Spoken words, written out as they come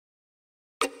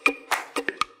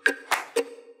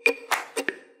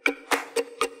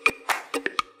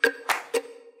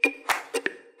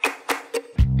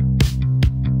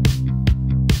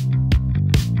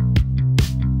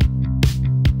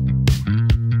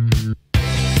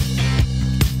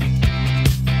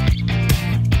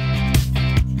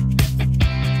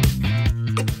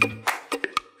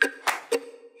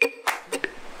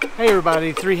Hey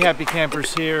everybody, three happy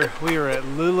campers here. We are at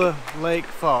Lula Lake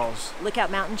Falls. Lookout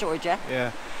Mountain, Georgia.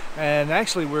 Yeah, and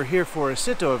actually we're here for a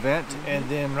CITO event, and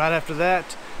then right after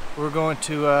that we're going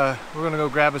to go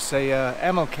grab us a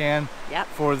ammo can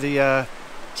for the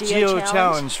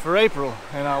Geochallenge for April.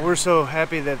 And we're so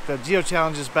happy that the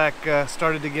Geochallenge is back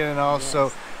started again and all. Yes.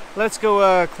 So let's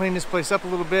go clean this place up a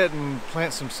little bit and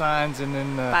plant some signs and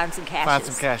then find some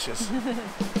caches.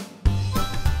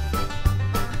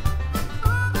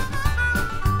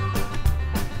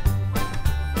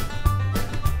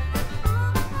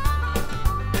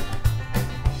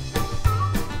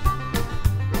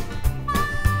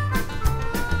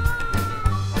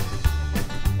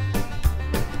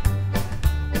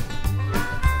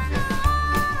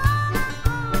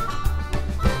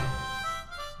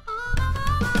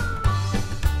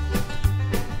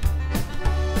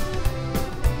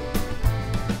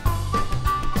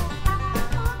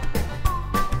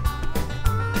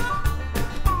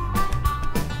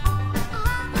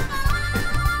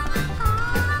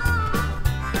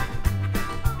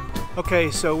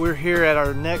 Okay, so we're here at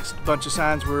our next bunch of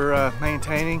signs we're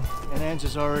maintaining, and Ange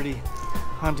is already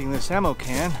hunting this ammo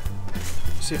can.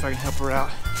 Let's see if I can help her out.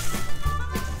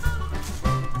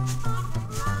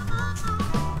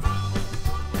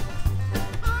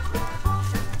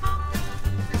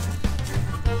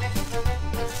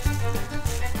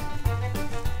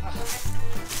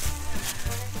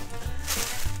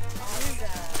 Awesome.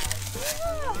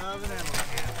 Love an ammo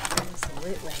can.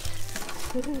 Absolutely.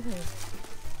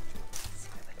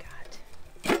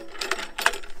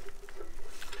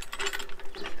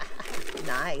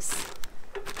 Nice.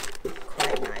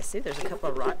 Quite nice. See, there's a couple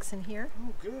of rocks in here.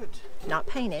 Oh, good. Not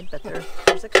painted, but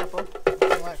there's a couple. I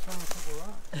found a couple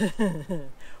of rocks.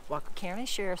 Walker County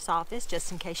Sheriff's Office,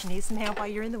 just in case you need some help while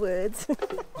you're in the woods. What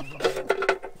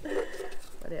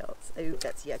else? Oh,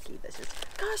 that's yucky. That's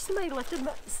just, gosh, somebody left money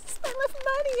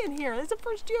in here. That's the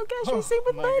first geocache we've seen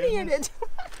with money in it.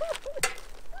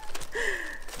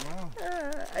 Wow.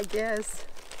 I guess.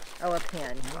 Oh, a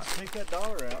pen. Let's take that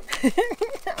dollar out.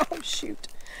 Oh, shoot.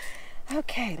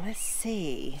 Okay, let's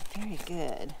see. Very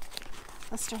good.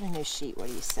 Let's start a new sheet. What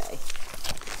do you say?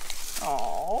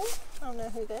 Oh, I don't know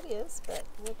who that is, but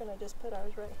we're going to just put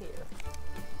ours right here.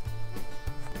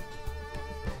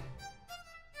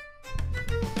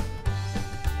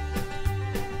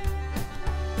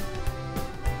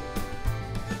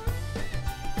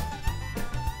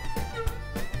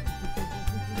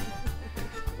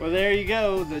 Well, there you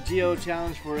go. The Geo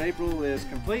Challenge for April is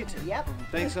complete. Yep.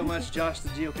 Thanks so much, Josh, the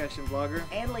Geocaching Vlogger.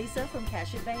 And Lisa from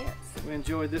Cache Advance. We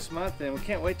enjoyed this month, and we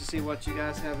can't wait to see what you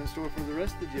guys have in store for the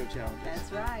rest of the Geo Challenges.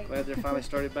 That's right. Glad they're finally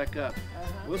started back up.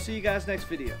 We'll see you guys next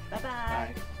video. Bye-bye.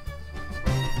 Bye.